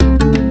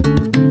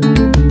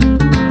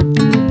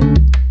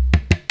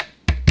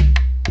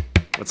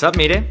What's up,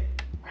 Mire?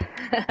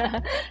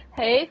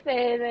 Hey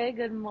Fede,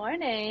 good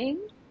morning.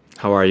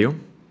 How are you?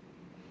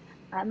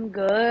 I'm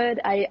good.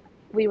 I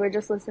We were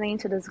just listening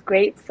to this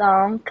great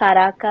song,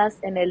 Caracas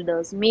en el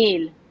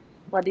 2000.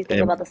 What do you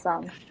think Um, about the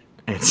song?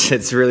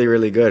 it's really,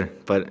 really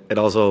good. But it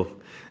also,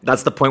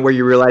 that's the point where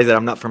you realize that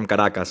I'm not from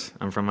Caracas.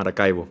 I'm from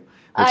Maracaibo, which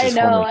I is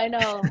know, funny. I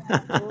know.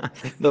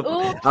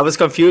 Oops. I Oops. was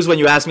confused when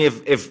you asked me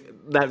if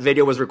that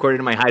video was recorded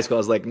in my high school. I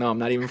was like, no, I'm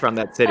not even from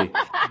that city.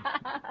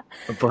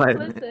 But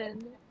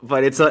Listen,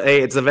 but it's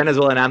a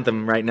Venezuelan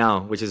anthem right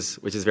now, which is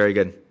very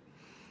good.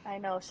 I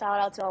know. Shout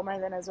out to all my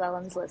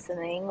Venezuelans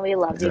listening. We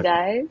love you Exactly.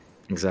 guys.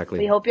 We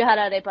Exactly. hope you had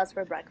arepas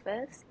for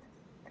breakfast.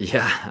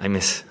 Yeah, I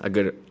miss a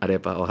good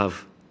arepa. I'll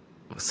have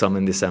some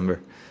in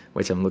December,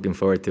 which I'm looking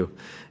forward to.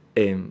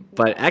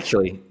 But Yeah.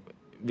 actually,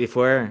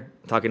 before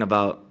talking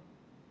about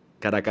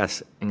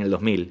Caracas en el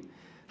 2000,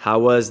 how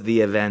was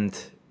the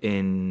event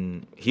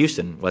in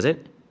Houston? Was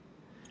it?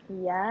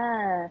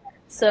 Yeah.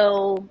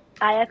 So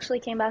I actually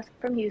came back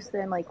from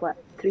Houston like what,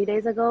 3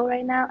 days ago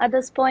right now at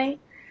this point.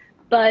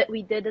 But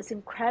we did this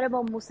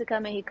incredible Música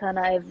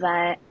Mexicana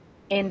event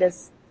in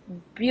this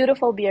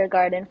beautiful beer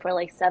garden for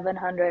like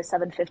 700,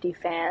 750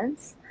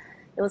 fans.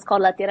 It was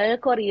called La Tierra del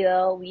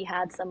Corrido. We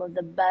had some of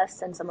the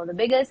best and some of the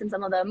biggest and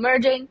some of the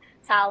emerging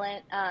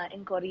talent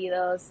in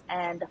corridos,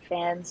 and the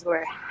fans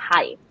were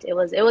hyped. It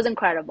was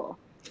incredible.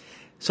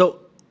 So,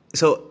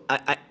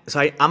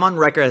 I'm on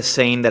record as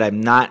saying that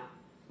I'm not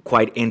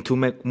quite into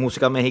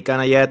música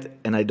mexicana yet,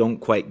 and I don't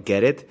quite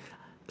get it.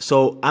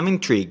 So I'm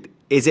intrigued.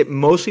 Is it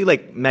mostly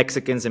like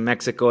Mexicans in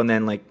Mexico, and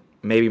then like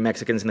maybe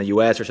Mexicans in the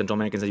U.S. or Central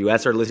Americans in the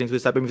U.S. are listening to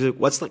this type of music?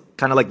 What's like,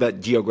 kind of like the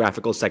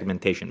geographical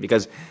segmentation?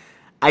 Because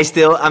I'm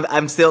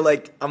still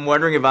like I'm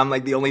wondering if I'm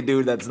like the only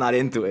dude that's not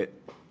into it.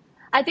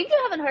 I think you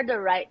haven't heard the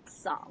right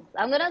songs.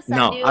 I'm gonna send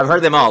No, I've you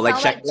heard them the all. Like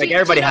song like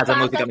everybody Chino has a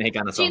música Pacas,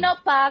 mexicana song. Chino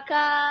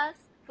Pacas,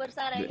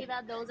 Fuerza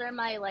Regida. Those are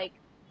my like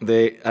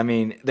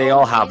They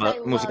all have OGs.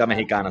 a I música love them.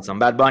 mexicana song.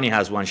 Bad Bunny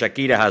has one.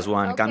 Shakira has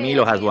one. Okay,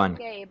 Camilo has okay, one.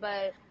 okay,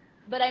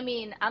 but I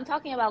mean, I'm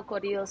talking about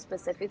corridos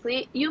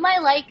specifically. You might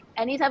like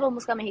any type of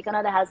música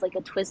mexicana that has like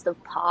a twist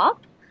of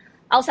pop.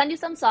 I'll send you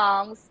some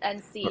songs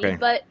and see. Okay.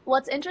 But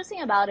what's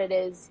interesting about it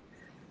is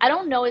I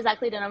don't know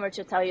exactly the number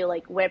to tell you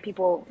like where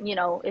people,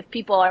 if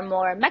people are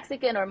more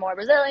Mexican or more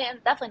Brazilian.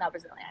 Definitely not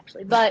Brazilian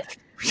actually. But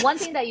one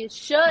thing that you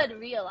should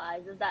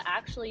realize is that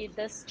actually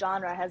this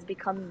genre has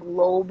become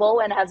global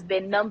and has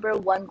been number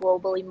one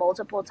globally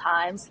multiple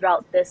times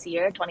throughout this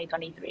year,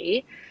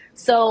 2023.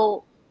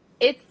 So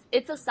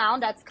it's a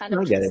sound that's kind of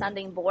I get it.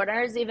 transcending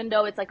borders, even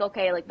though it's like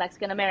okay, like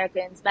Mexican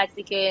Americans,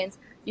 Mexicans,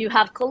 you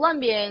have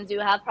Colombians, you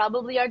have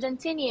probably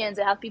Argentinians,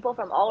 you have people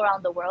from all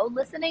around the world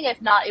listening.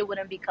 If not, it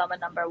wouldn't become a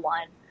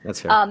That's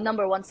fair.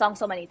 number one song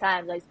so many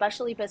times. Like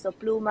especially Peso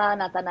Pluma,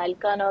 Natanael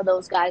Cano,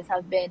 those guys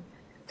have been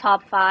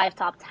top five,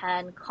 top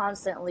 10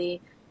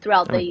 constantly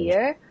throughout That the makes sense.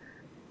 year,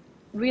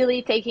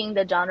 really taking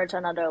the genre to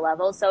another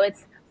level. So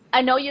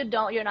I know you're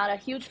not a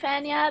huge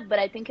fan yet, but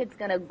I think it's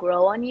gonna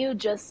grow on you.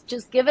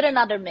 Just give it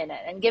another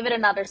minute and give it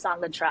another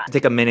song to try.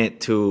 Take a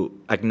minute to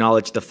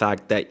acknowledge the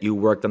fact that you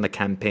worked on the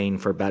campaign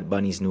for Bad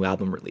Bunny's new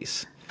album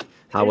release.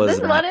 How Is was this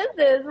that? what is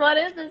this? What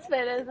is this,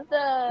 Finn? Is this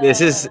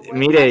This is we're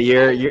Mire.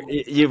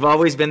 president? You've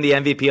always been the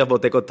MVP of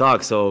Boteco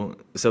Talk,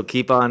 so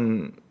keep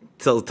on.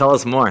 Tell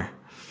us more.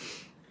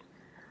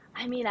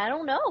 I mean, I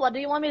don't know. What do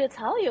you want me to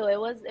tell you? It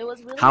was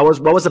How really was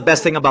what was the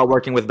best thing cool. about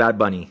working with Bad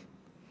Bunny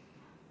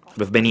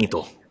with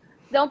Benito? Gosh.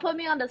 Don't put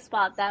me on the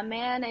spot. That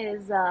man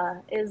is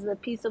a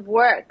piece of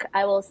work,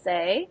 I will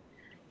say.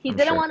 He I'm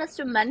didn't sure. want us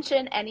to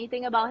mention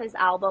anything about his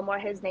album or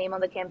his name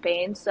on the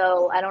campaign,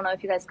 so I don't know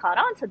if you guys caught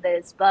on to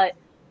this, but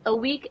a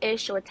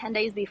week-ish or 10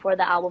 days before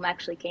the album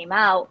actually came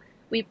out,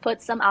 we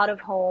put some out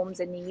of homes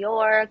in New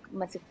York,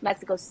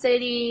 Mexico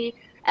City,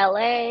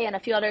 LA, and a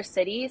few other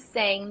cities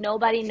saying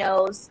nobody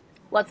knows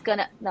what's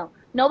gonna no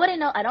nobody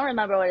know I don't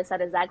remember what it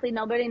said exactly.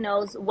 Nobody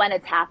knows when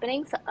it's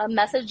happening. So a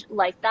message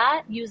like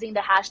that using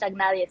the hashtag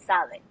Nadie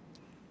sabe.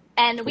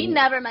 And we Ooh.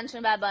 never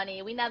mentioned Bad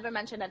Bunny. We never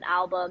mentioned an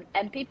album.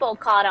 And people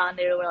caught on.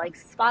 They were like,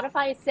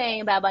 Spotify is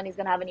saying Bad Bunny's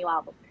going to have a new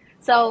album.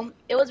 So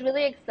it was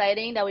really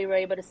exciting that we were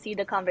able to see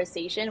the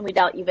conversation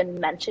without even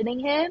mentioning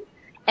him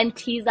and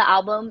tease the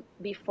album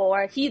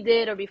before he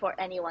did or before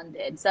anyone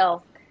did.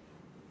 So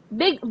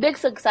big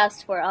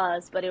success for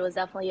us, but it was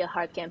definitely a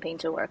hard campaign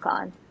to work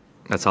on.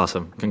 That's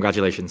awesome.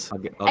 Congratulations. I'll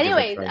give it a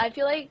Anyways, try. I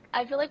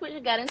feel like we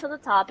should get into the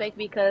topic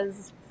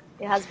because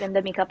it has been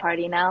the Mika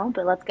party now,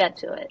 but let's get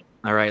to it.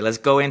 All right, let's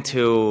go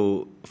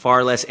into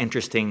far less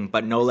interesting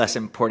but no less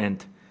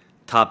important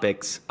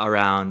topics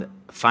around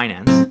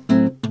finance.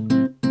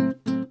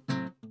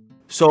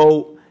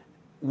 So,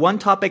 one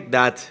topic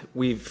that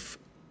we've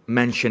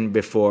mentioned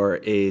before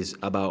is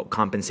about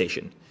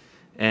compensation.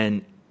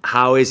 And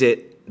how is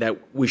it that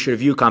we should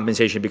view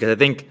compensation? Because I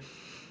think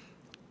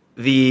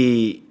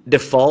the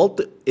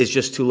default is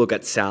just to look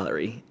at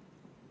salary.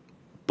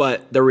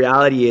 But the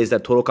reality is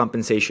that total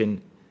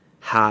compensation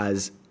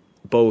has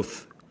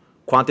both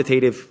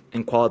quantitative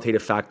and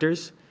qualitative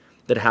factors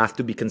that have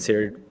to be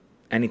considered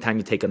anytime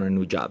you take on a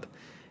new job.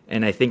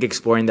 And I think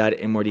exploring that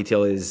in more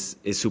detail is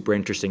super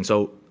interesting.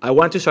 So I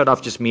want to start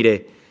off just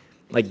Mire,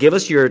 like give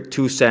us your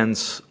 2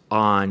 cents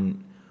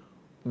on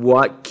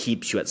what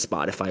keeps you at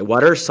Spotify.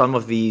 What are some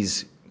of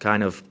these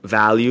kind of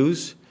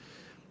values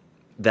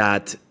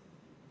that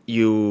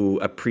you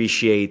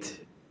appreciate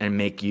and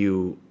make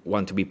you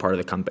want to be part of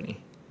the company?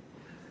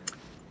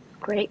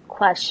 Great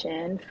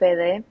question,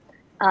 Fede.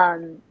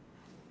 Um,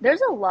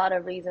 there's a lot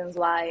of reasons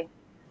why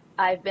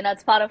I've been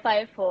at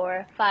Spotify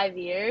for 5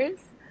 years.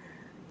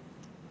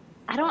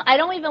 I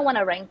don't even want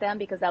to rank them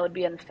because that would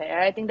be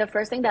unfair. I think the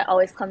first thing that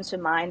always comes to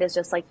mind is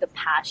just like the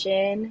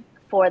passion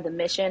for the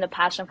mission, a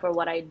passion for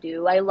what I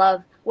do. I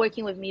love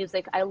working with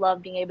music. I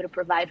love being able to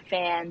provide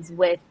fans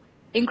with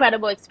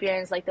incredible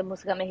experience like the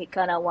Música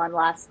Mexicana one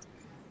last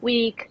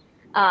week.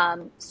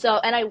 And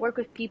I work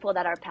with people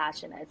that are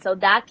passionate. So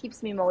that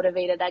keeps me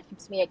motivated. That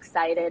keeps me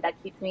excited. That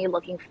keeps me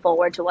looking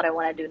forward to what I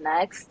want to do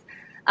next,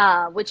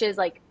 which is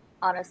like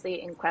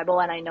honestly incredible.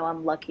 And I know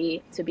I'm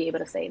lucky to be able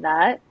to say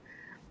that.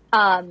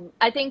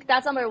 I think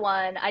that's number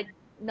one. I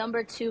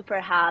Number two,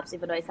 perhaps,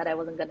 even though I said I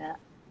wasn't gonna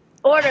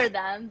order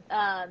them,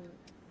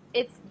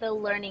 it's the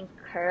learning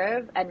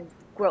curve and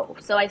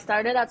growth. So I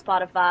started at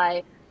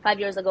Spotify 5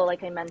 years ago,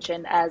 like I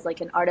mentioned, as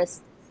like an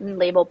artist and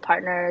label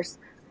partners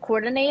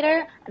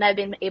coordinator, and I've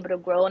been able to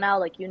grow now.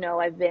 Like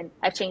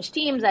I've changed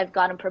teams, I've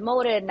gotten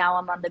promoted. Now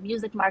I'm on the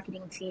music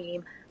marketing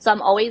team, so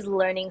I'm always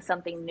learning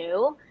something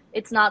new.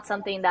 It's not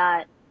something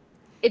that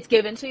it's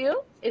given to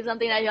you. It's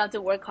something that you have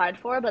to work hard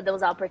for, but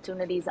those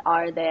opportunities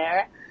are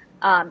there.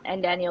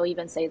 And Daniel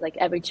even says like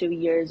every 2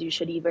 years you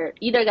should either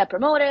get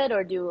promoted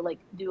or do a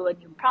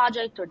new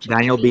project or change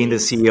Daniel being the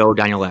teams. CEO,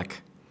 Daniel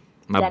Eck,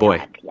 my Daniel boy.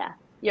 Eck, yeah,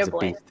 your He's a boy.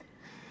 beast.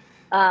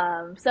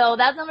 So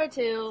that's number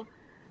two.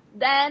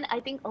 Then I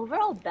think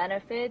overall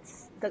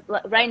benefits.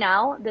 Right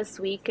now, this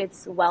week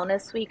it's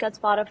Wellness Week at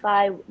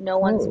Spotify. No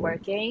one's Oh,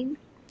 working.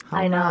 how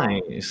I know.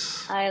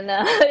 nice. I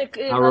know. It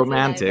How must be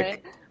nice,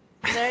 romantic.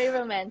 right? Very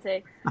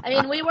romantic. I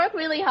mean, we work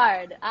really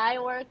hard. I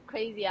work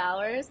crazy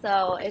hours,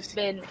 so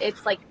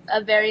it's like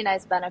a very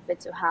nice benefit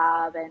to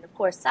have. And of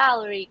course,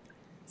 salary,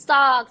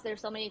 stocks,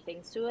 there's so many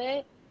things to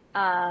it.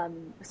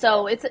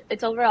 So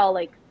it's overall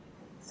like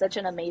such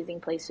an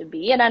amazing place to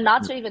be. And I'm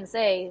not to even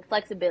say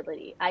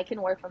flexibility. I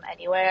can work from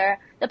anywhere.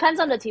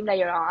 Depends on the team that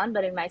you're on,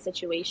 but in my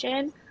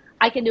situation,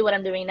 I can do what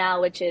I'm doing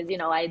now, which is,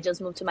 I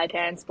just moved to my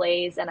parents'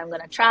 place and I'm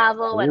gonna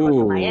travel and work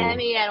from Ooh.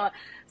 Miami and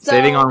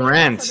Saving so on there's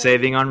rent. also the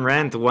Saving on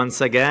rent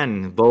once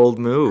again. Bold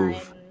I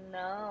move. know,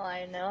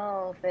 I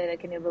know, Fede,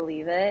 can you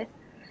believe it?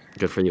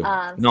 Good for you.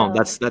 No,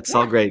 So that's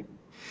all yeah. great.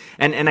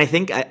 And I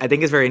think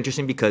it's very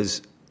interesting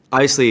because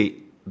obviously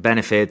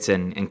benefits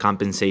and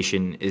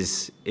compensation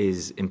is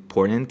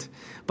important,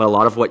 but a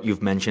lot of what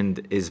you've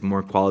mentioned is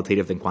more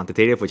qualitative than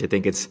quantitative, which I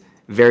think it's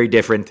very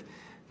different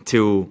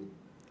to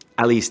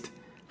at least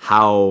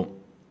how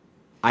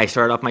I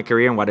started off my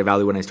career and what I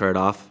value when I started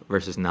off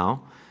versus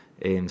now.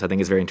 So I think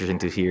it's very interesting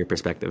to hear your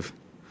perspective.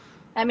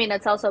 I mean,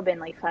 it's also been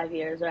like 5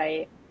 years,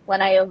 right? When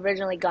I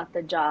originally got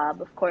the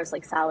job, of course,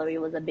 like salary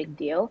was a big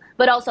deal,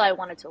 but also I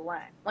wanted to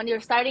learn. When you're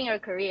starting your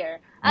career,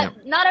 Yeah.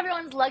 not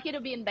everyone's lucky to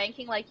be in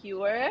banking like you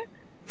were.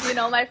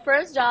 My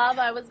first job,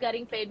 I was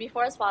getting paid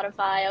before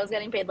Spotify. I was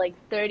getting paid like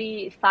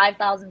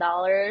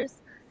 $35,000.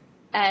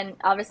 And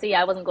obviously,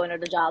 I wasn't going to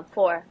the job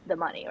for the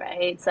money,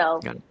 right? So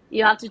Got it.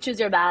 you have to choose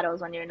your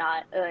battles when you're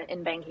not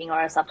in banking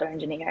or a software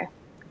engineer.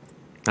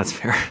 That's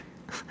fair.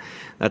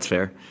 That's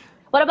fair.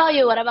 What about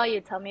you? What about you?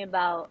 Tell me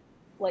about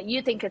what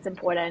you think is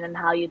important and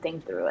how you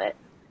think through it.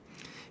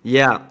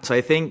 Yeah. So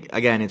I think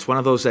again, it's one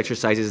of those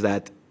exercises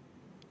that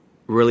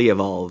really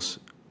evolves.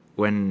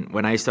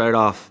 When I started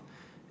off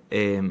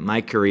in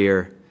my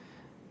career,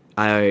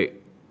 I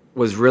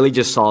was really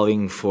just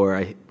solving for.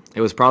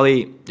 It was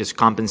probably just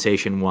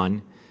compensation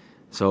one,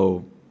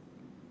 so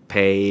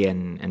pay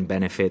and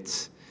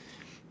benefits.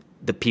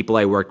 The people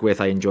I worked with,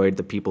 I enjoyed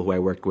the people who I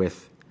worked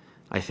with.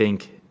 I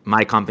think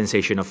my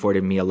compensation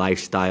afforded me a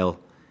lifestyle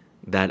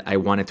that I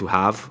wanted to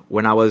have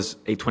when I was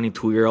a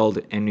 22-year-old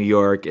in New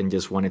York and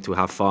just wanted to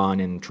have fun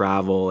and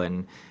travel,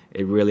 and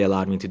it really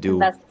allowed me to do.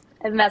 Invest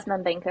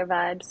Investment banker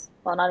vibes.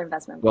 Well, not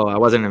investment Well, I banker.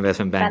 wasn't an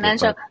investment banker,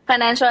 but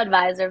Financial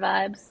advisor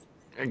vibes.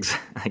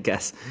 I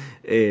guess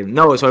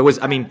no. So it was.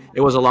 I Uh, mean, it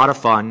was a lot of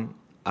fun.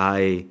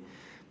 I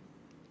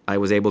I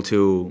was able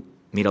to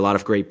meet a lot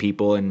of great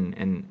people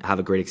and have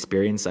a great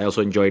experience. I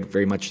also enjoyed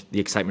very much the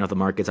excitement of the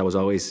markets. I was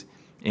always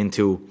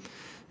into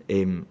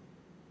um,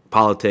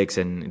 politics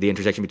and the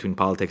intersection between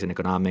politics and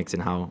economics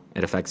and how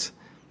it affects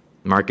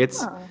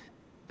markets. oh, I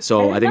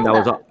So I didn't think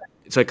know that was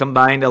that. so it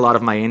combined a lot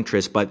of my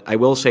interests. But I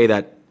will say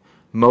that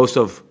most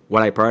of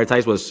what I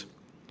prioritized was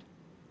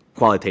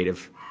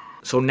qualitative.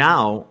 So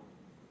now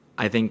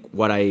I think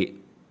what I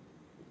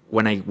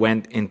when I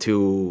went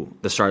into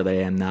the startup that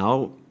I am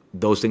now,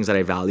 those things that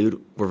I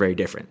valued were very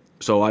different.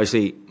 So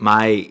obviously,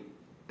 my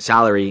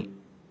salary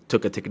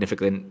took a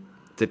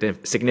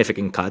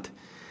significant cut.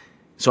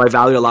 So I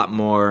valued a lot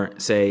more,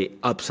 say,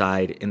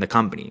 upside in the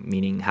company,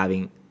 meaning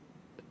having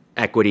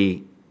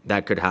equity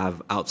that could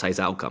have outsized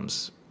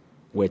outcomes,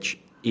 which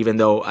even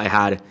though I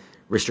had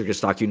restricted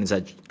stock units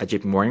at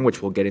JP Morgan,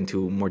 which we'll get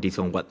into more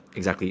detail on what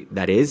exactly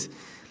that is,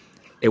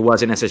 it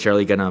wasn't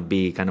necessarily going to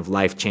be kind of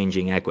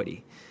life-changing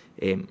equity.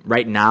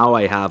 Right now,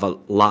 I have a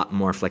lot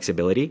more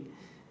flexibility,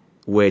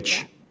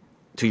 which,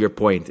 to your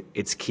point,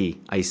 it's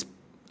key.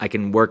 I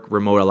can work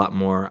remote a lot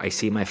more. I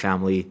see my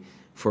family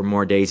for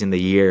more days in the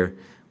year,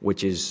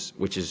 which is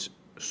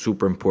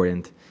super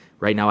important.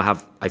 Right now,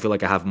 I feel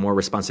like I have more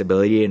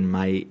responsibility in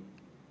my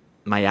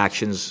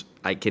actions.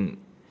 I can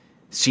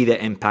see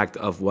the impact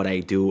of what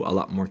I do a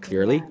lot more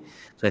clearly. Yeah.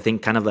 So I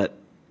think kind of that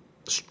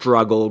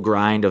struggle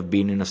grind of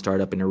being in a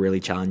startup in a really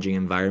challenging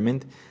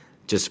environment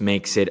just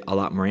makes it a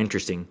lot more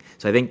interesting.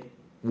 So I think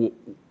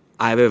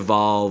I've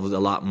evolved a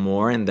lot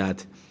more in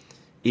that,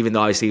 even though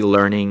obviously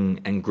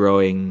learning and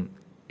growing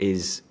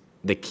is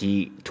the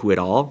key to it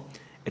all,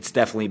 it's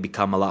definitely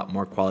become a lot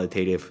more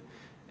qualitative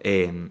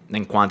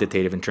than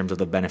quantitative in terms of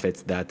the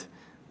benefits that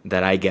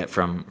I get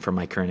from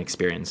my current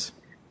experience.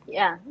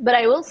 Yeah, but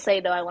I will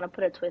say though, I want to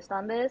put a twist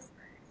on this.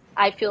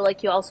 I feel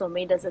like you also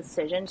made this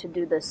decision to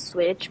do the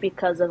switch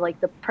because of like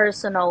the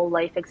personal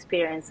life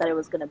experience that it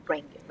was going to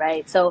bring you,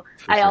 right? So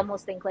For I sure.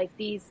 almost think like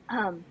these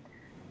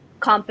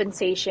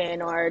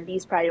compensation or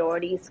these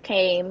priorities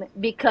came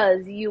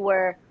because you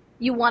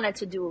wanted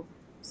to do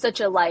such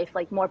a life,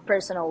 like more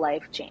personal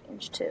life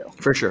change too.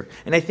 For sure.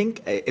 And I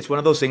think it's one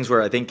of those things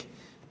where I think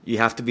you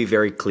have to be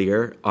very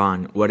clear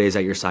on what it is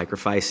that you're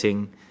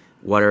sacrificing,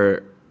 what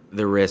are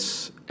the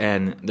risks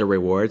and the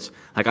rewards.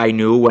 Like I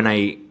knew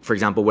for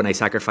example, when I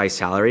sacrificed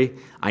salary,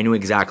 I knew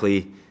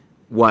exactly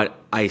what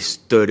I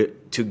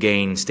stood to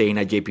gain staying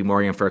at JP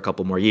Morgan for a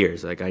couple more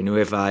years. Like I knew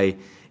if I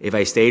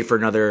stayed for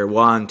another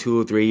 1,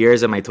 2, 3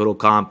 years, and my total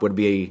comp would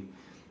be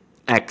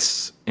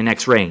X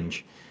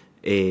range.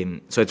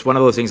 So it's one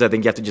of those things I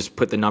think you have to just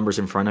put the numbers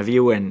in front of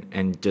you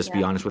and just be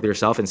Yeah, honest with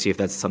yourself and see if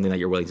that's something that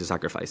you're willing to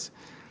sacrifice.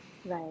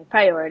 right.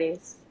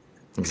 Priorities.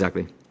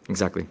 Exactly.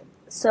 Exactly.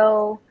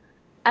 So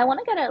I want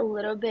to get a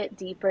little bit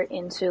deeper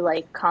into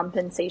like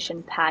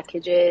compensation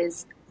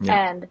packages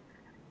Yeah. and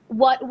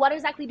what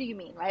exactly do you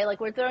mean, right? Like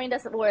we're throwing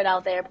this word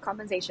out there,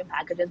 compensation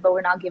packages, but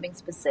we're not giving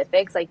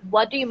specifics. Like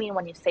what do you mean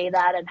when you say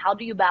that, and how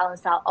do you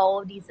balance out all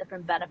of these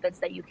different benefits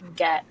that you can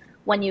get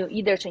when you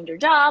either change your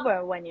job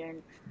or when you're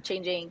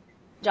changing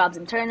jobs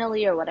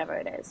internally or whatever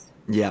it is?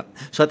 Yeah.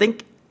 So I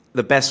think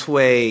the best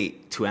way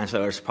to answer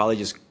that is probably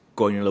just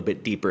going a little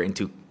bit deeper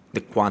into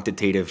the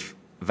quantitative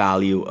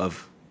value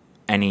of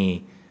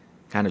any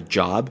kind of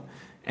job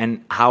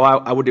and how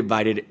I would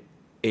divide it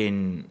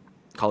in,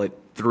 call it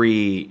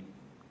three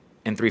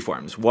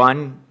forms.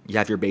 One, you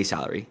have your base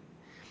salary.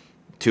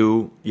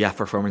 Two, you have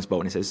performance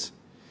bonuses.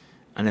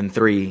 And then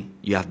three,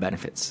 you have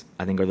benefits,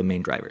 I think are the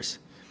main drivers.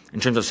 In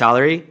terms of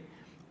salary,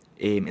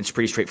 it's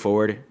pretty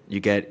straightforward. You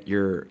get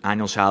your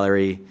annual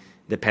salary.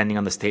 Depending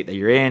on the state that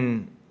you're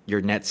in,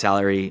 your net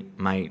salary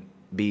might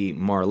be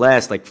more or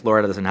less. Like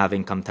Florida doesn't have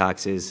income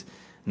taxes,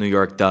 New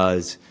York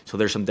does. So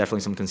there's definitely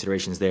some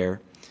considerations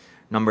there.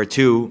 Number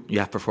two, you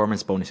have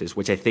performance bonuses,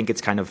 which I think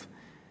it's kind of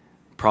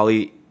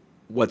probably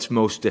what's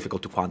most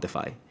difficult to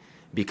quantify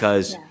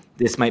because Yeah.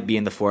 this might be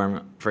in the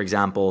form, for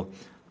example,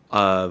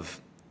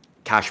 of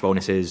cash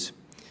bonuses,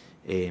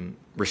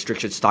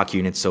 restricted stock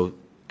units, so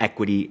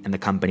equity in the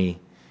company.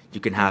 You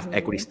can have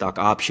equity Mm-hmm. stock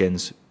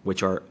options,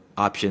 which are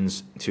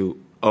options to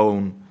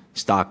own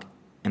stock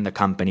in the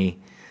company.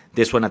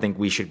 This one I think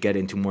we should get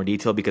into more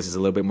detail because it's a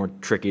little bit more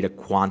tricky to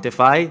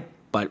quantify,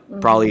 but Mm-hmm.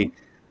 probably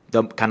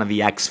the kind of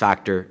the X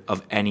factor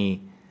of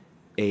any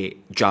a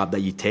job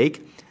that you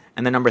take.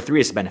 And then number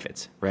three is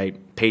benefits, right?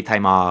 Paid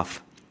time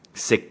off,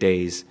 sick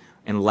days.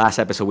 In the last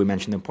episode, we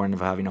mentioned the importance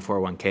of having a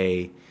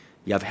 401k.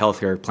 You have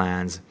healthcare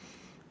plans,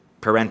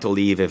 parental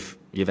leave if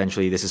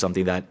eventually this is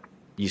something that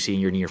you see in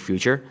your near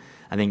future.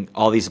 I think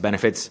all these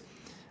benefits,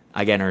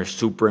 again, are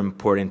super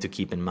important to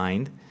keep in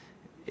mind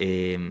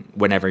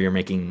whenever you're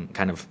making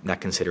kind of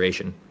that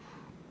consideration.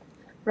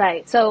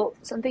 Right. So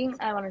something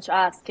I wanted to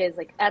ask is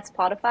like at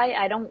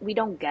Spotify, we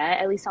don't get,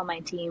 at least on my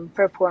team,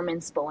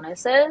 performance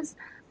bonuses.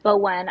 But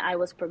when I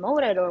was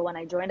promoted or when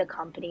I joined a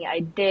company,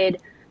 I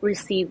did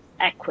receive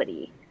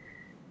equity.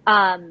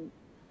 Um,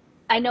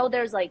 I know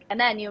there's like, and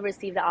then you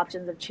receive the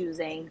options of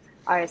choosing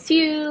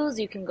RSUs,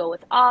 you can go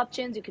with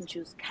options, you can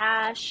choose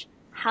cash.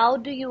 How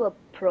do you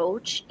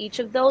approach each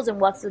of those and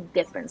what's the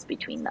difference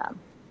between them?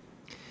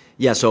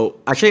 Yeah, so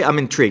actually I'm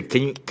intrigued.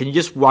 Can you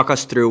just walk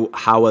us through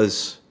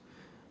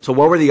so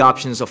what were the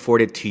options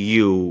afforded to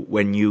you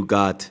when you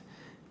got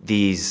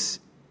these,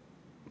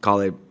 call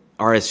it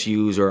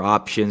RSUs or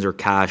options or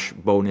cash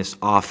bonus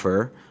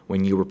offer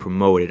when you were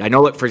promoted? I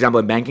know, like, for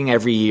example, in banking,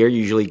 every year you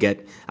usually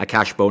get a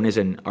cash bonus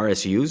and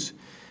RSUs,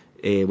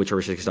 which are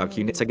restricted stock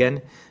units Mm,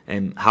 again.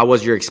 And how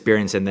was your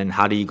experience, and then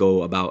how do you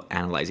go about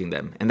analyzing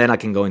them? And then I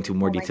can go into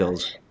more oh my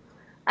details gosh.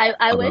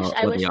 I about what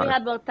they wish we are.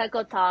 had both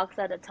Techo Talks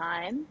at a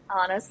time,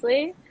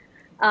 honestly.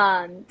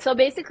 So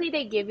basically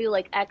they give you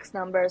like X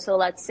number. So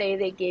let's say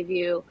they give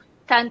you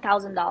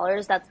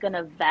 $10,000 that's going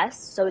to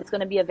vest. So it's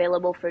going to be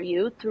available for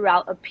you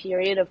throughout a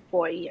period of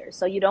 4 years.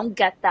 So you don't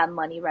get that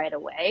money right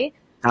away.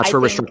 That's I for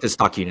think, restricted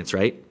stock units,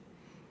 right?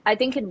 I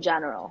think in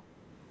general.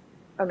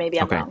 or maybe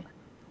I'm Okay. wrong.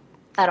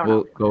 I don't know.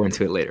 We'll go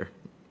into it later.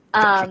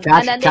 And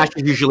then Cash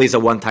usually is a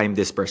one-time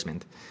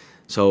disbursement.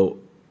 So,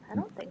 I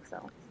don't think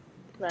so,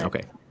 but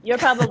okay. you're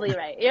probably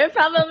right. You're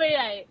probably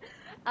right.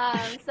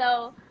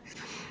 So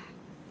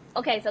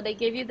okay, so they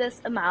give you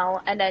this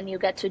amount, and then you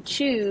get to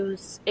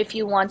choose if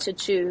you want to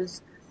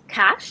choose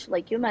cash,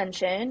 like you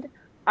mentioned,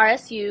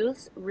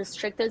 RSUs,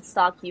 restricted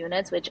stock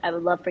units, which I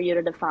would love for you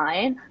to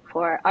define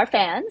for our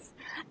fans,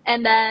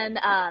 and then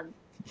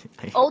is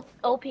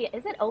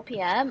it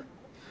OPM?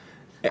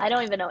 I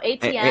don't even know,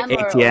 ATM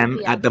or ATM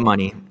OPM,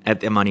 at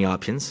the money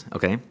options.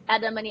 Okay.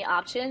 at the money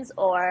options,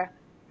 or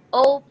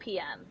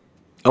OPM.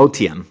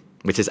 OTM,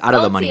 which is out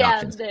of the money OTM,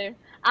 options. there.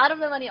 Out of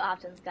the money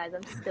options, guys.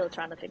 I'm still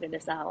trying to figure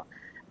this out.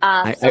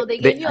 So they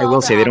give you I all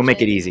will the say they don't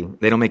make it options. easy.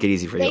 They don't make it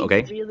easy for you. They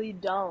Okay. really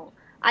don't.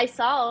 I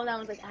saw and I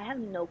was like, I have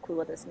no clue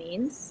what this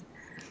means.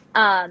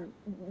 Um,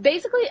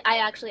 Basically, I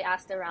actually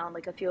asked around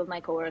like a few of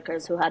my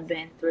coworkers who had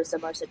been through a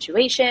similar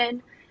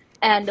situation.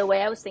 And the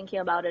way I was thinking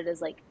about it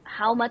is like,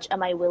 how much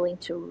am I willing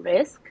to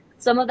risk?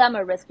 Some of them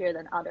are riskier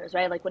than others,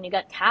 right? Like when you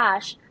get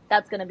cash,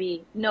 that's going to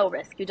be no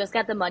risk. You just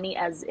get the money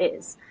as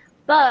is.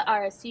 But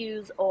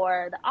RSUs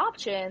or the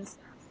options,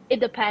 it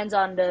depends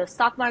on the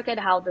stock market,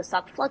 how the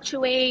stock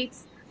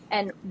fluctuates,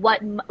 and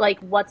what's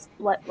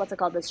it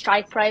called, the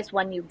strike price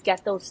when you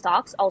get those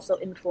stocks also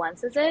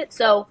influences it.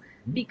 So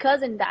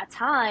because in that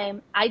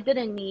time I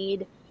didn't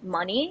need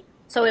money,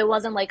 so it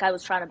wasn't like I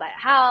was trying to buy a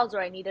house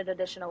or I needed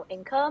additional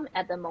income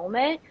at the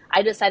moment,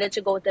 I decided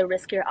to go with the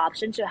riskier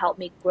option to help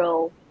me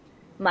grow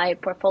my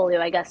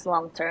portfolio, I guess,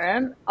 long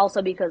term.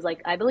 Also because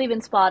like I believe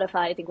in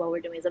Spotify, I think what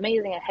we're doing is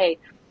amazing, and hey,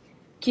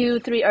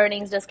 Q3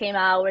 earnings just came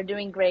out, we're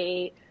doing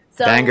great.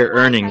 Banger So I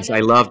kind earnings. I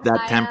of love that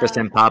I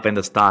 10% pop in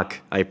the stock.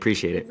 I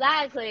appreciate it.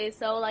 exactly.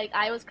 So like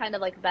I was kind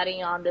of like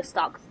betting on the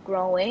stocks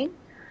growing.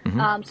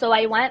 Hmm. So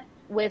I went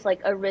with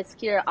like a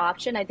riskier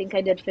option. I think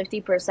I did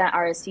 50%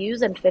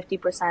 RSUs and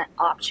 50%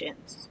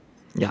 options.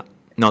 Yeah.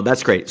 No,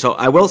 that's great. So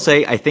I will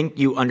say, I think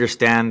you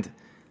understand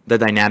the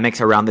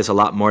dynamics around this a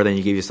lot more than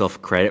you give yourself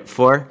credit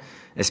for,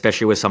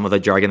 especially with some of the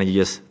jargon that you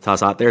just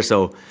toss out there.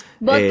 So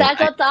I,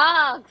 Boteco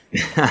talks.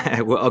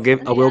 I will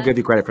Yeah. give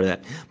you credit for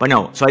that. But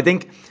no, so I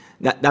think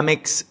that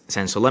makes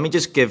sense. So let me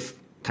just give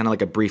kind of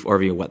like a brief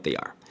overview of what they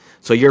are.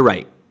 So you're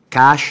right.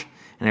 Cash,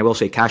 and I will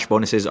say cash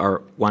bonuses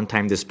are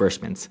one-time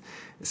disbursements.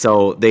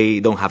 So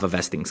they don't have a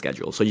vesting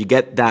schedule. So you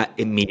get that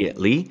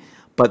immediately,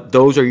 but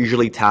those are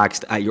usually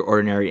taxed at your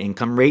ordinary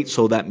income rate.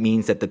 So that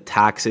means that the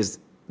taxes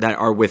that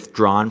are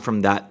withdrawn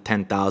from that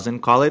 10,000,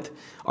 call it,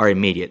 are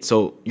immediate.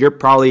 So you're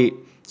probably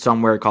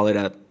somewhere, call it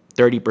a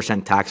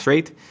 30% tax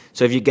rate.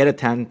 So if you get a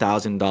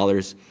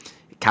 $10,000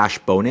 cash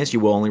bonus, you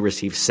will only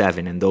receive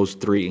seven, and those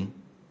three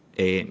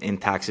in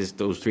taxes,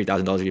 those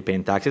 $3,000 you pay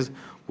in taxes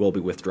will be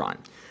withdrawn.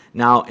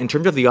 Now, in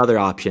terms of the other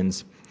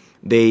options,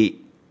 they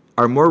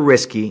are more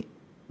risky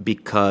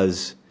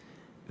because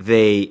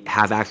they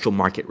have actual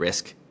market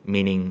risk,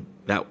 meaning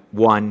that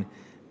one,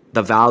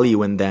 the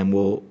value in them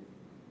will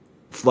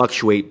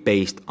fluctuate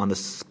based on the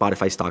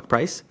Spotify stock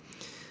price.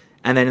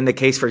 And then in the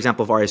case, for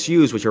example, of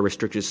RSUs, which are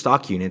restricted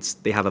stock units,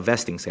 they have a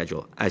vesting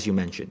schedule, as you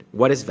mentioned.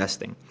 What is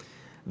vesting?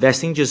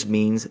 Vesting just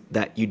means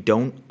that you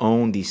don't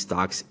own these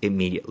stocks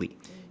immediately.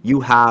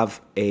 You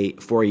have a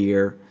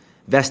 4-year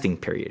vesting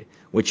period,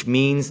 which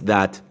means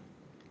that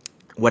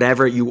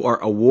whatever you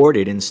are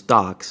awarded in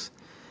stocks,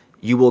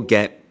 you will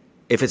get,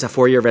 if it's a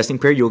 4-year vesting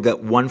period, you'll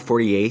get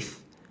 1/48th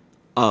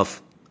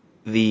of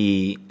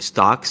the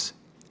stocks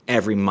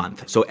every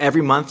month. So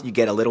every month you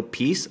get a little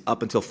piece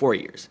up until 4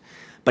 years.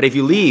 But if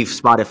you leave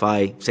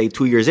Spotify, say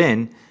 2 years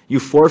in, you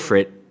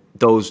forfeit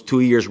those 2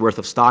 years worth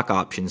of stock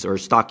options or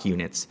stock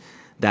units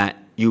that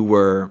you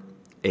were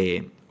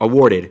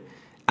awarded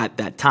at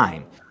that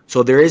time.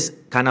 So there is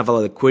kind of a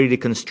liquidity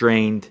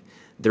constraint.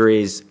 There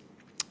is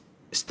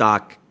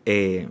stock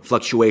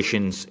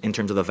fluctuations in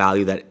terms of the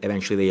value that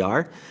eventually they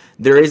are.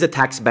 There is a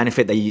tax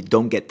benefit that you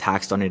don't get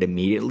taxed on it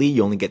immediately.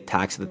 You only get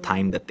taxed at the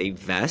time that they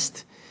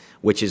vest,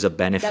 which is a That's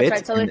benefit.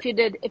 right. So And if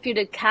you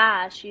did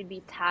cash, you'd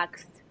be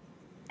taxed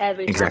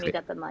every time you exactly,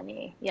 get the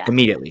money. Yeah,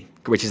 immediately,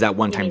 which is that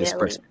one-time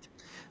immediately. disbursement.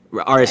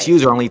 Right.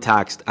 RSUs are only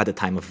taxed at the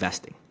time of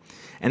vesting,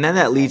 and then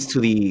that Right. leads to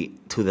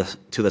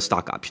the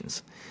stock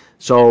options.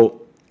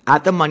 So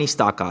at the money,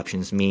 stock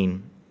options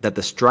mean that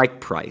the strike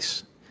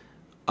price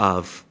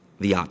of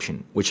the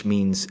option, which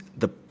means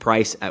the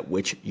price at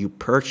which you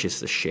purchase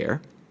the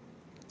share,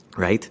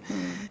 right,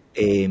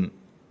 Mm.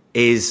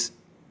 is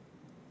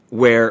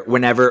where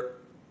whenever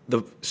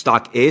the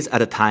stock is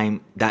at a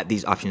time that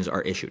these options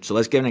are issued. So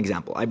let's give an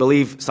example. I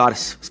believe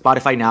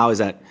Spotify now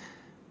is at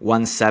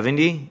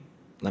 170.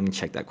 Let me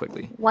check that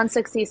quickly.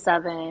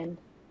 167.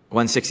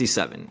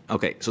 167.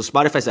 Okay, so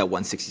Spotify's at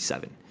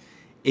 167.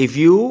 If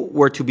you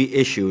were to be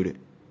issued,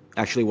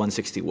 actually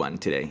 161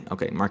 today.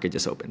 Okay, market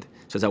just opened.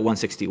 So it's at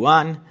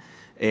 161,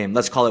 and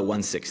let's call it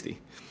 160.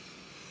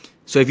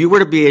 So if you were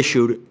to be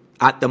issued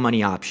at the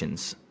money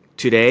options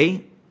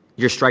today,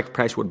 your strike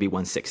price would be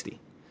 160. Yeah.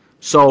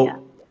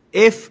 So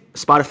if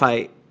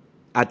Spotify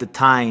at the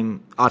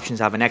time options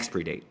have an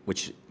expiry date,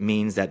 which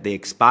means that they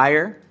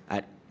expire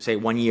at say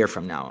 1 year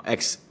from now,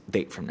 X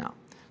date from now.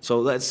 So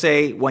let's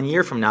say 1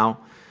 year from now,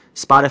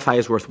 Spotify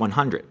is worth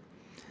 100.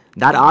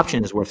 That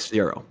option is worth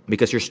 0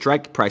 because your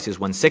strike price is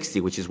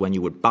 160, which is when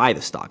you would buy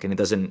the stock. And it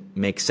doesn't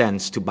make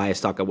sense to buy a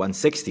stock at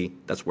 160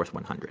 that's worth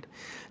 100.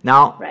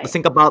 Now, let's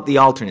think about the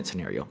alternate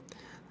scenario.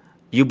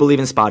 You believe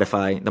in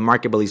Spotify, the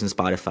market believes in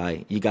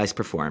Spotify, you guys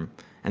perform,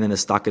 and then the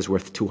stock is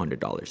worth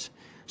 $200.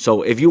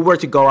 So if you were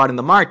to go out in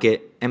the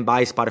market and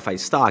buy Spotify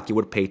stock, you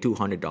would pay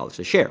 $200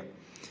 a share.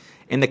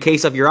 In the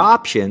case of your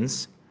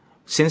options,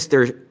 since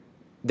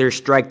they're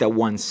striked at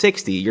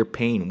 160, you're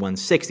paying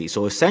 160.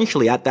 So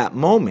essentially at that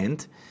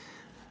moment,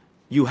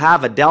 you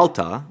have a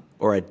delta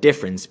or a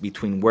difference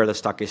between where the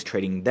stock is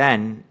trading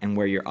then and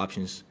where your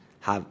options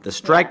have the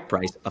strike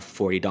price of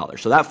 $40.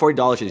 So that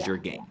 $40 is your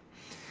gain.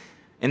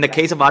 In the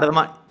case of out of the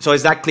money, so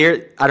is that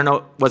clear? I don't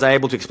know. Was I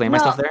able to explain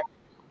myself there?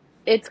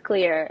 It's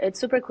clear. It's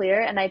super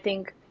clear. And I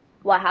think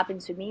what happened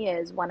to me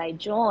is when I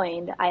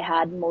joined, I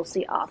had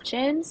mostly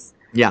options.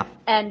 Yeah.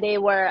 And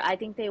I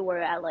think they were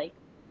at like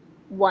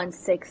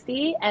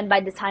 160. And by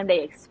the time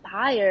they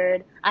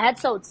expired, I had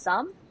sold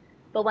some,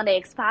 but when they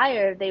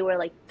expired, they were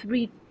like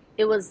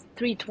it was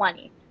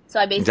 320. So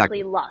I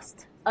basically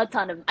lost a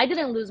ton of, I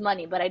didn't lose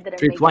money, but I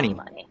didn't make any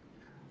money.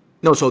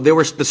 No, so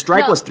the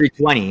strike was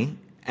 320.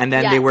 And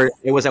then it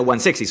was at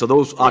 160. So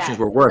those options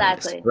were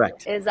worthless. Exactly.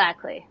 Correct.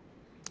 Exactly.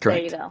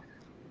 Correct. There you go.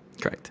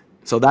 Correct.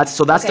 So that's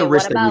the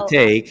risk that you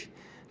take.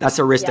 That's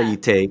the risk that you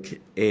take.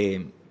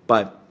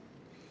 But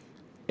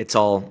it's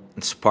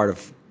part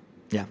of,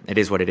 it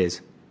is what it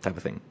is type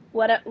of thing.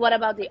 What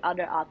about the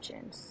other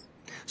options?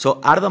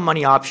 So out of the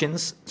money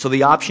options, so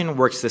the option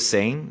works the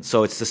same.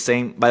 So it's the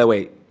same. By the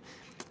way,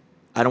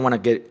 I don't want to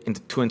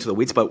get too into the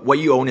weeds, but what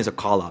you own is a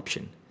call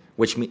option,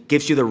 which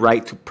gives you the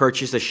right to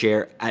purchase a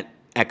share at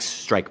X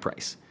strike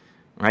price,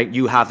 right?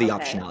 You have the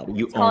optionality.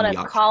 You own the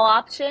option. It's called a call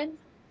option?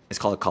 It's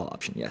called a call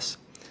option, yes.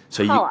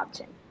 So call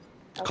option.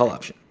 Okay. Call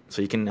option.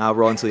 So you can now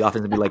roll into the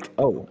office and be like,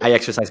 oh, I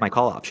exercise my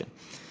call option.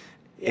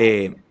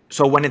 Yes.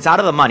 So when it's out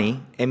of the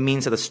money, it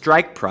means that the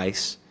strike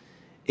price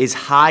is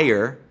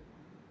higher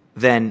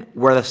than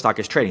where the stock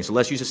is trading. So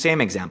let's use the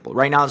same example.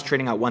 Right now it's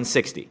trading at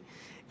 160.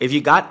 If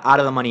you got out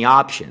of the money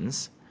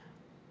options,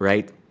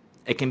 right,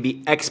 it can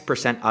be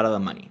X% out of the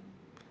money.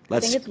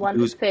 I think it's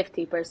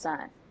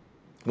 150%.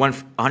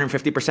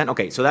 150%?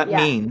 Okay, so that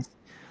means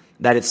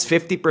that it's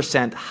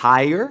 50%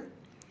 higher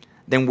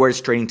than where it's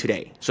trading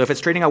today. So if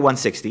it's trading at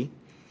 160,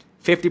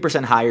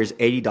 50% higher is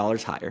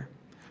 $80 higher.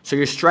 So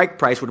your strike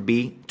price would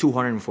be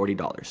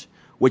 $240,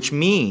 which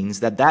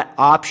means that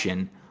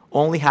option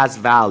only has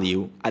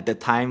value at the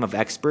time of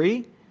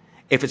expiry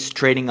if it's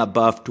trading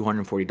above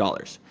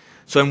 $240.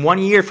 So in 1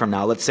 year from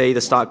now, let's say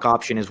the stock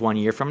option is 1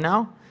 year from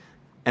now,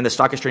 and the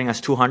stock is trading as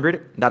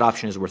 200, that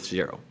option is worth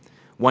 0.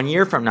 1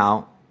 year from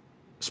now,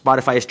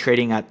 Spotify is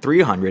trading at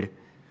 300,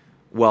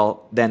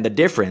 well, then the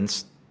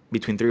difference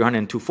between 300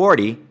 and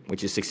 240,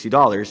 which is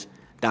 $60,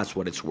 that's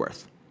what it's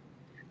worth.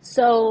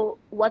 So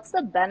what's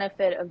the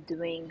benefit of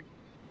doing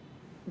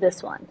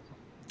this one?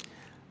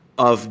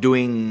 Of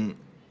doing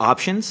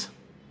options?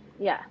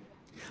 Yeah.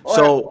 Or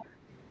so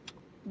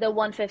the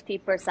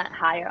 150%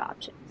 higher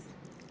options.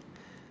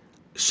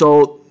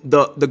 So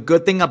the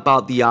good thing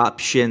about the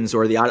options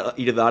or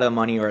either the out of the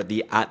money or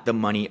the at the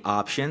money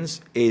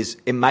options is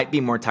it might be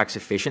more tax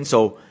efficient.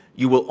 So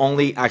you will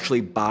only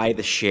actually buy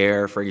the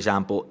share, for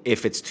example,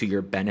 if it's to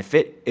your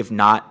benefit. If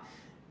not,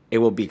 it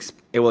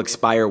will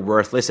expire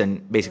worthless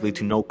and basically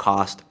to no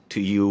cost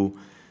to you,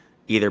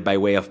 either by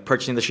way of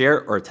purchasing the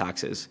share or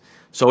taxes.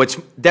 So it's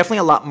definitely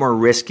a lot more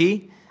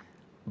risky,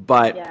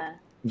 but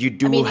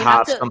you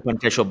have some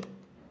potential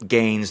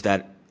gains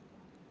that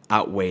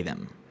outweigh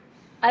them.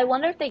 I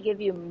wonder if they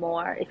give you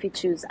more if you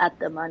choose at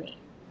the money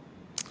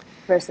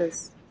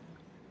versus.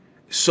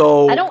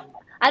 So I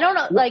don't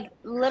know. Like,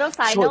 little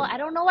side note, I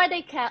don't know why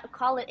they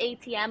call it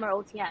ATM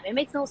or OTM. It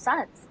makes no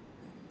sense.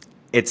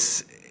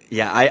 It's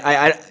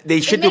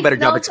they should do a better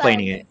job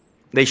explaining it.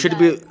 They should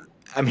be.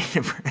 I mean,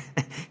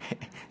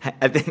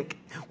 I think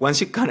once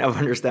you kind of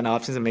understand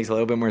options, it makes a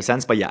little bit more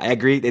sense. But yeah, I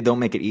agree. They don't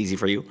make it easy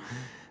for you.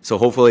 So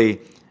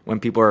hopefully, when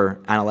people are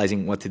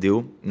analyzing what to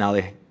do, now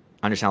they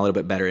understand a little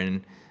bit better.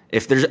 And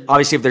if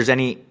there's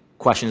any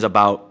questions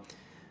about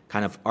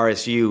kind of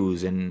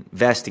RSUs and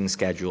vesting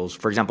schedules,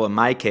 for example, in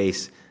my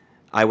case,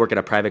 I work at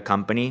a private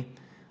company.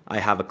 I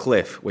have a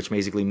cliff, which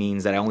basically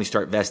means that I only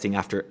start vesting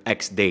after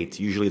X date.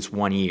 Usually it's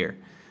 1 year.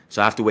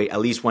 So I have to wait at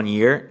least 1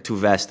 year to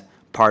vest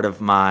part of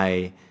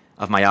my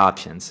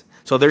options.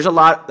 So there's a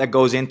lot that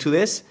goes into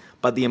this,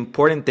 but the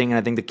important thing, and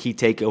I think the key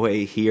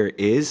takeaway here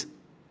is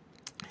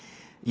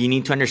you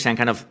need to understand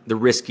kind of the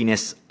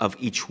riskiness of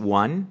each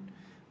one.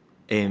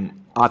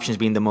 Options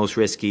being the most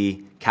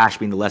risky, cash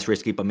being the less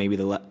risky, but maybe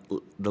the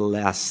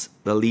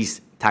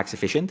least tax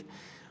efficient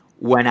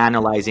when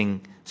analyzing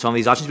some of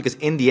these options. Because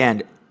in the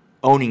end,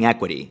 owning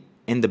equity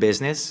in the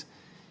business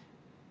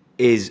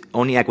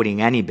owning equity in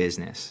any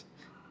business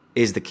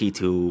is the key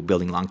to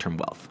building long-term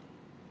wealth.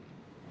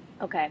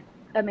 Okay,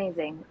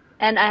 amazing.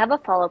 And I have a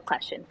follow-up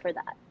question for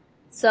that.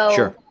 So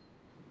sure.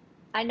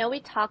 I know we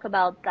talk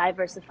about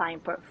diversifying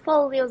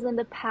portfolios in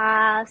the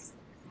past.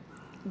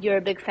 You're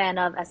a big fan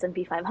of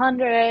S&P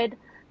 500.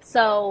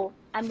 So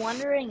I'm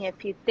wondering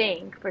if you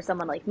think for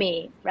someone like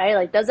me, right?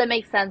 Like, does it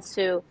make sense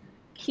to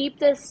keep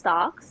the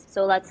stocks?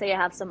 So let's say I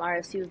have some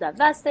RSUs that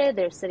vested,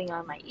 they're sitting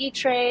on my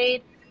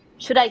E-Trade.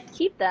 Should I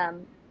keep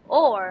them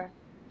or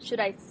should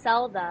I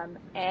sell them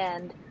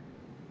and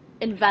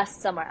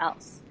invest somewhere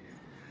else?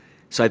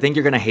 So I think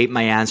you're going to hate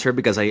my answer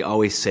because I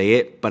always say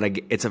it, but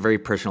it's a very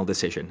personal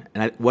decision.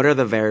 And what are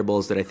the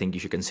variables that I think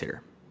you should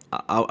consider?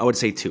 I would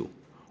say two.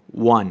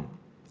 One,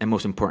 and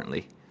most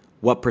importantly,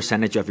 what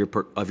percentage of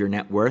your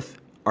net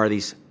worth are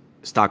these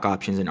stock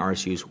options and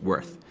RSUs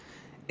worth?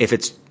 If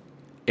it's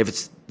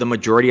the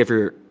majority of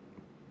your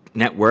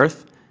net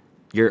worth,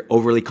 you're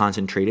overly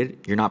concentrated,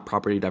 you're not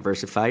properly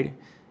diversified,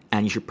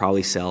 and you should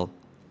probably sell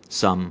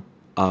some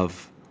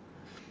of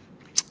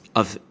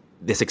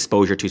this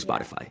exposure to Yeah.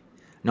 Spotify.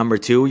 Number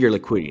two, your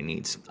liquidity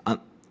needs. I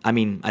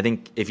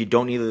think if you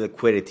don't need the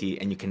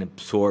liquidity and you can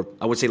absorb,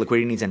 I would say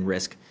liquidity needs and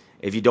risk.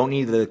 If you don't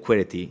need the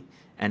liquidity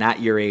and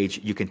at your age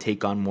you can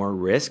take on more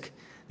risk,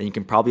 then you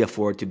can probably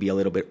afford to be a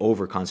little bit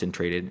over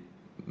concentrated,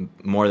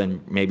 more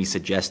than maybe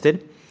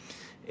suggested,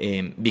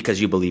 because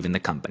you believe in the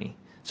company.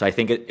 So I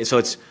think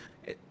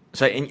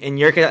in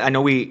your case, I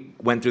know we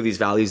went through these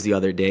values the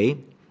other day.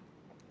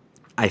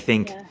 I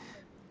think Yeah.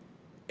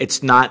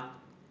 it's not.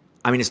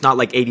 It's not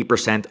like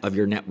 80% of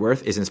your net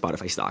worth is in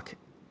Spotify stock.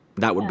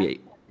 That would Yeah. be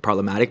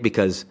problematic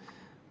because,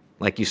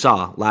 like you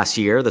saw last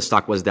year, the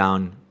stock was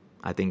down,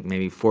 I think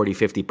maybe 40,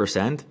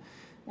 50%,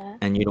 Yeah.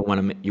 and you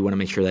want to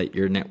make sure that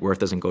your net worth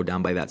doesn't go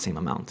down by that same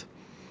amount.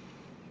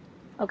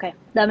 Okay.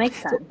 That makes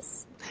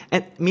sense.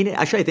 And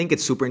actually, I think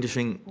it's super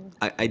interesting.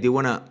 I do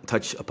want to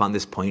touch upon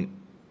this point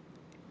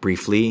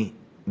briefly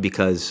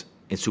because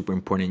it's super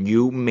important.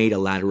 You made a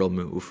lateral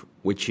move,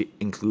 which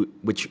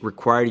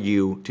required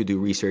you to do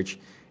research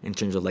in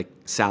terms of like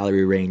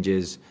salary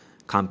ranges,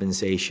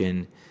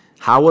 compensation.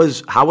 How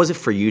was it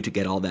for you to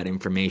get all that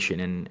information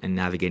and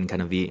navigating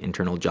kind of the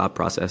internal job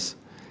process?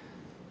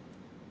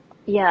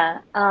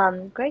 Yeah.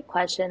 Great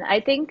question. I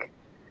think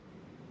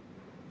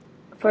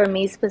for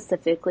me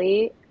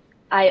specifically,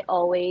 I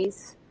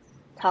always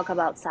talk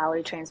about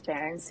salary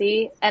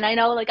transparency. And I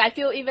know, like, I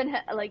feel even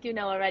like,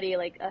 already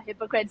like a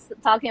hypocrite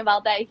talking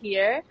about that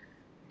here.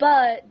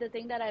 But the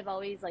thing that I've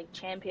always like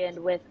championed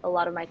with a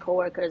lot of my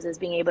coworkers is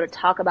being able to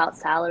talk about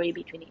salary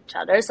between each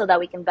other so that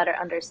we can better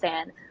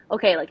understand,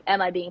 okay, like, am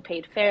I being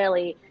paid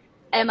fairly?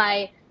 Am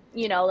I,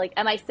 like,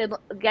 am I still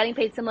getting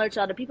paid similar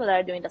to other people that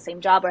are doing the same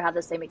job or have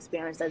the same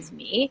experience as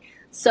me?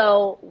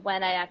 So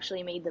when I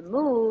actually made the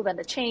move and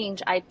the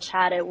change, I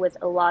chatted with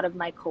a lot of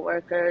my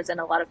coworkers and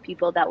a lot of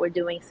people that were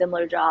doing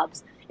similar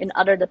jobs in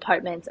other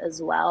departments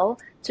as well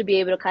to be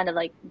able to kind of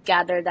like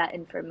gather that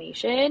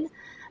information.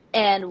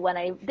 And when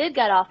I did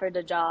get offered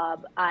the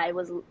job, I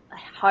was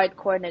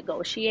hardcore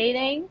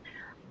negotiating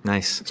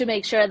Nice. to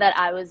make sure that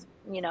I was,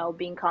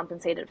 being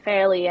compensated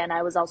fairly. And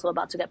I was also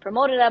about to get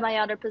promoted at my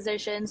other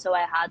position. So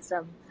I had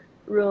some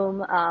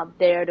room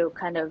there to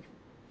kind of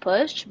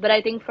push. But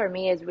I think for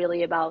me, is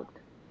really about,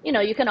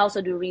 you can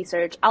also do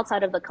research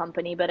outside of the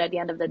company. But at the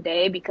end of the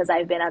day, because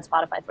I've been at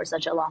Spotify for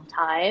such a long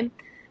time,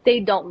 they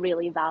don't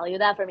really value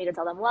that for me to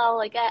tell them, well,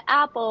 like at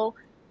Apple,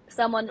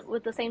 someone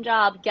with the same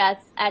job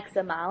gets X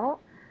amount.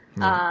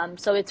 Yeah.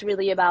 So it's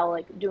really about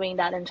like doing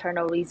that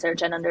internal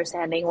research and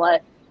understanding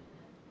what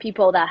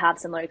people that have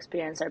similar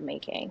experience are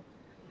making.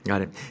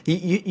 Got it.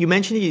 You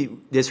mentioned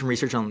you did some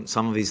research on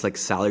some of these like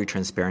salary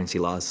transparency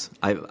laws.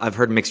 I've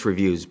heard mixed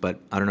reviews, but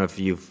I don't know if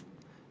you've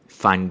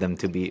found them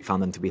to be I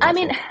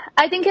mean, helpful.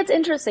 I think it's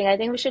interesting. I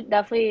think we should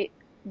definitely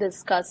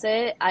discuss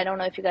it. I don't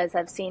know if you guys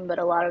have seen, but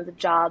a lot of the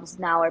jobs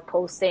now are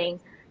posting,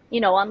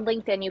 on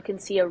LinkedIn, you can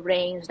see a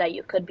range that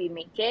you could be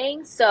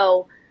making.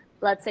 So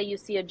let's say you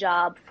see a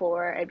job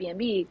for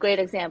Airbnb, great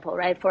example,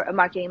 right? For a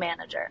marketing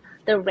manager,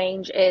 the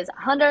range is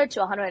 100 to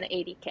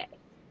 180K,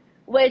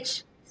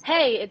 which,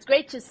 hey, it's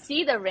great to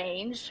see the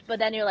range, but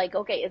then you're like,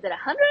 okay, is it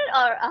 100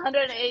 or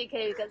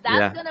 180K? Because that's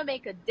Yeah. going to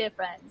make a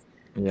difference.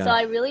 So Yeah.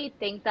 I really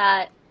think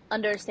that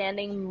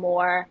understanding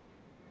more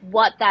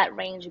what that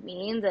range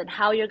means and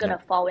how you're Yeah. gonna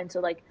fall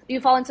into, like, do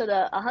you fall into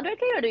the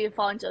 100K or do you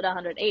fall into the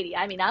 180?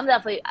 I mean, I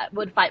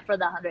would fight for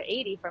the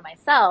 180 for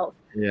myself,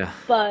 Yeah.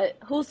 but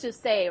who's to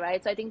say,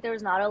 right? So I think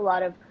there's not a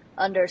lot of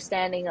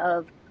understanding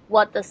of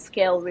what the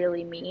scale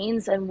really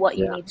means and what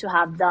you Yeah. need to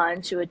have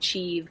done to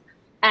achieve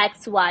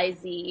X, Y,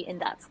 Z in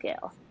that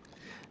scale.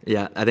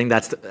 Yeah, I think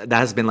that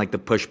has been like the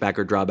pushback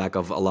or drawback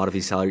of a lot of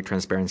these salary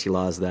transparency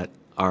laws that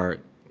are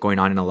going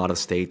on in a lot of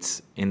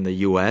states in the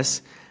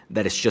U.S.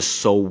 That it's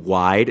just so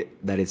wide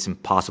that it's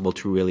impossible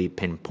to really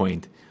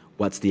pinpoint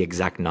what's the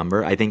exact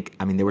number.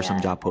 There were some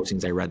Yeah. job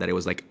postings I read that it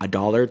was like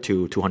 $1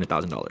 to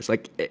 $200,000.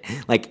 It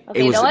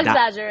Okay, was don't that.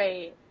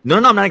 exaggerate. No,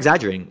 no, I'm not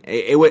exaggerating.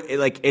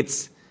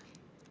 It's.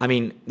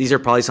 These are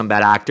probably some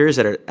bad actors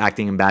that are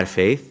acting in bad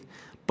faith,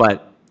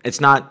 but it's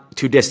not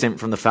too distant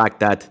from the fact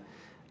that,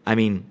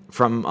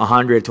 from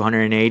 100 to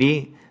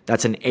 180,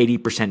 That's an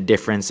 80%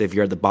 difference if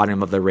you're at the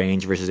bottom of the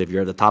range versus if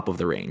you're at the top of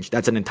the range.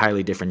 That's an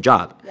entirely different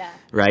job, Yeah,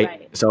 right?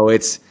 right. So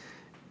it's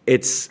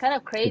Kind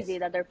of crazy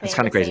that they're it's paying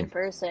kind the of crazy. same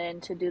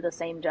person to do the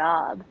same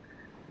job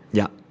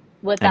Yeah.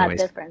 with that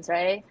Anyways. difference,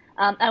 right?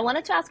 I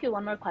wanted to ask you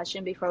one more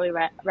question before we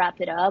wrap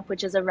it up,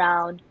 which is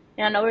around,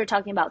 I know we were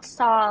talking about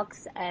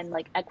stocks and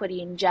like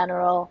equity in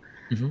general.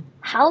 Mhm.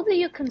 How do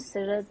you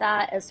consider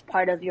that as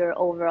part of your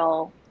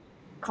overall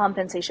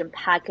compensation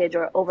package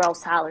or overall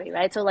salary,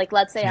 right? So like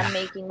let's say Yeah. I'm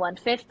making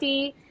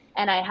 150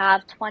 and I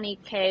have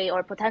 20K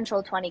or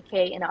potential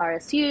 20K in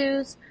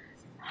RSUs.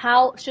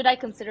 How should I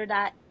consider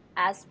that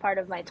as part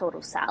of my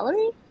total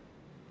salary?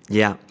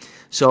 Yeah.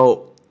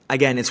 So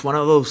again, it's one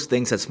of those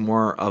things that's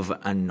more of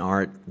an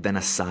art than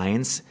a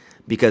science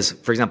because,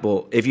 for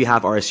example, if you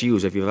have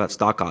RSUs, if you have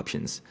stock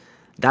options,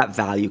 that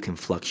value can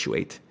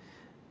fluctuate.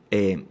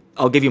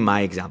 I'll give you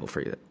my example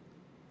for you.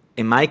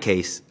 In my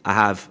case, I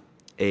have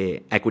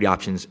equity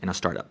options in a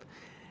startup.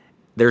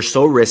 They're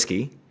so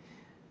risky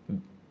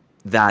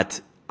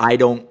that I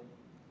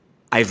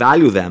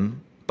value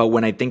them, but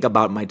when I think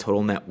about my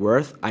total net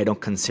worth, I don't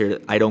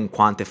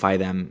quantify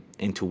them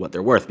into what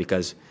they're worth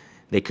because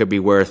they could be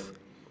worth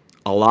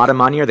a lot of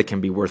money or they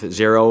can be worth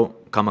zero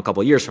come a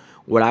couple of years.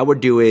 What I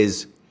would do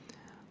is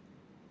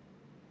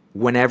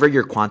whenever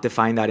you're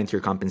quantifying that into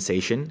your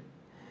compensation,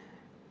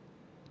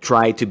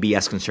 try to be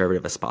as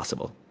conservative as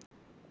possible.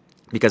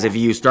 Because if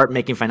Yeah. you start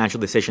making financial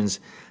decisions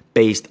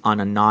based on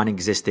a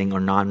non-existing or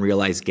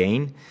non-realized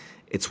gain,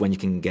 it's when you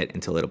can get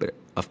into a little bit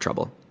of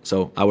trouble.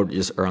 So I would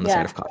just err on the side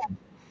Yeah. of caution.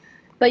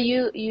 But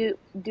you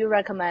do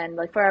recommend,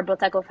 like for our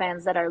Boteco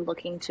fans that are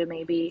looking to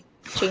maybe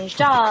change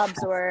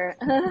jobs or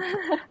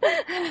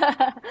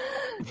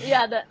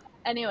yeah,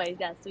 anyways,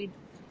 yes,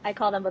 I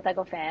call them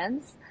Boteco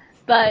fans.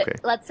 But Okay.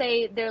 let's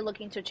say they're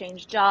looking to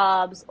change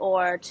jobs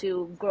or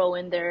to grow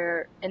in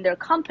their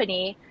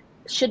company,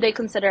 should they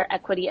consider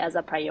equity as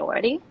a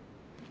priority?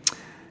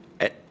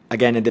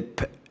 Again, it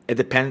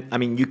depends. I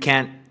mean, you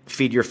can't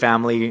feed your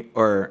family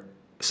or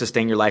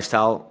sustain your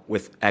lifestyle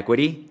with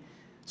equity.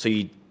 So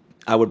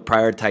I would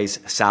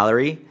prioritize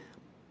salary,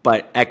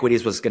 but equity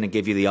is what's going to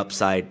give you the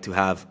upside to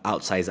have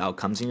outsized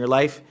outcomes in your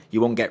life. You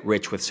won't get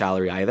rich with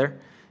salary either.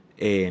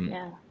 Um,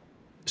 Yeah.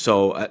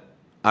 so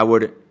I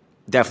would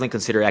definitely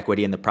consider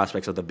equity in the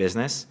prospects of the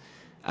business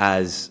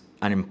as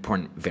an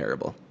important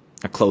variable,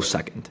 a close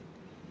second.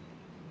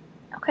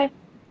 Okay.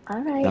 All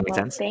Does right. that make Well,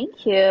 sense?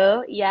 thank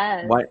you.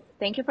 Yes. Why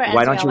Thank you for why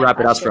answering don't all you my wrap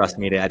it up for us, questions.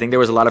 Mita? I think there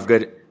was a lot of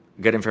good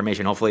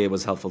information. Hopefully, it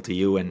was helpful to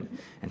you and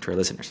to our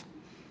listeners.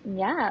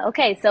 Yeah.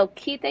 Okay. So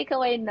key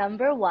takeaway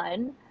number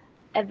one,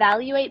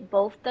 evaluate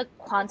both the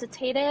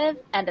quantitative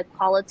and the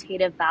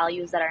qualitative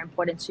values that are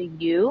important to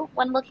you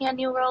when looking at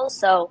new roles.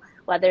 So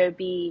whether it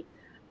be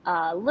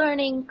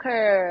learning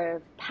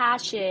curve,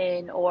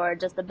 passion, or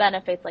just the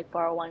benefits like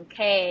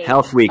 401k,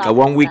 Health week, a stocks,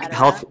 1 week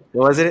health. etc.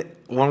 What was it?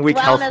 1 week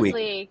health Wellness week,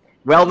 week.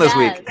 wellness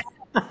week.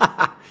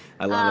 Yes.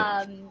 I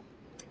love it. Um,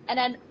 and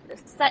then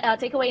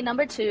takeaway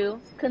number two,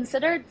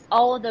 consider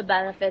all of the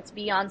benefits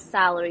beyond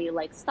salary,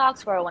 like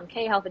stocks,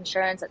 401k, health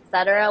insurance,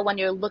 etc., when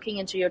you're looking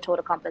into your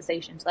total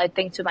compensation. So I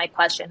think to my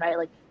question, right,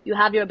 like you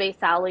have your base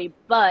salary,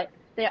 but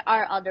there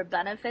are other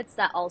benefits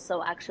that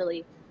also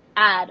actually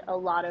add a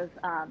lot of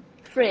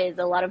frizz,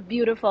 a lot of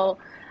beautiful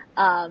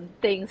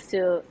things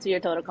to your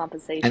total And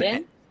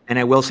compensation. and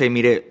I will say,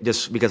 Mita,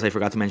 just because I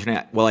forgot to mention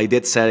it. Well, I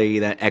did say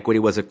that equity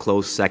was a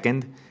close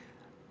second.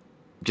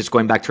 Just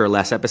going back to our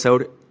last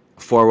episode,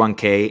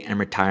 401k and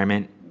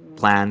retirement Mm,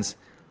 plans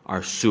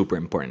are super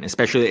important,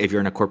 especially if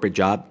you're in a corporate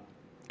job.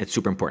 It's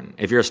super important.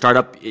 If you're a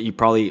startup, you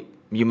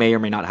may or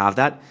may not have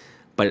that,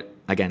 but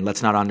again,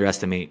 let's not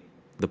underestimate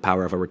the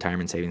power of a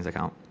retirement savings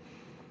account.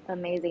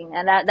 amazing.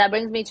 And that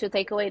brings me to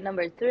takeaway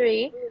number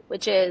three,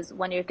 which is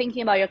when you're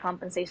thinking about your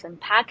compensation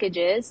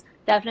packages,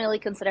 definitely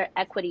consider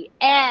equity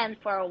and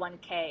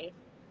 401k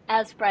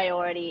as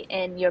priority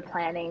in your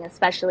planning,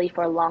 especially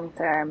for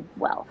long-term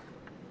wealth.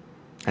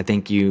 I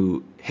think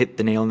you hit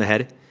the nail on the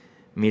head.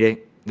 Mire,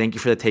 thank you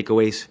for the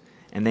takeaways.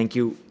 And thank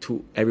you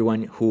to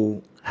everyone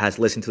who has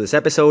listened to this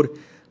episode.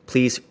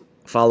 Please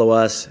follow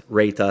us,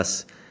 rate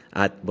us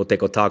at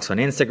Boteco Talks on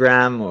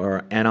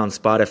Instagram and on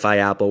Spotify,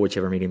 Apple,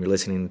 whichever medium you're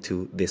listening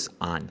to this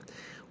on.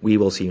 We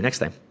will see you next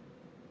time. See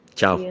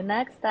Ciao. you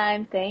next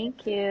time.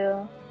 Thank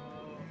you.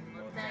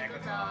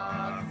 Boteco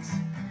Talks,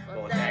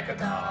 Boteco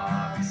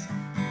Talks,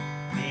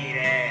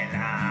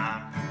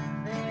 Mirela,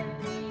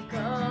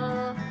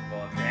 Federico,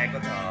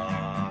 Boteco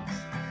Talks,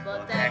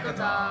 Boteco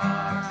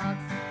Talks.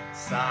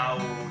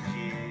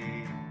 Saúde.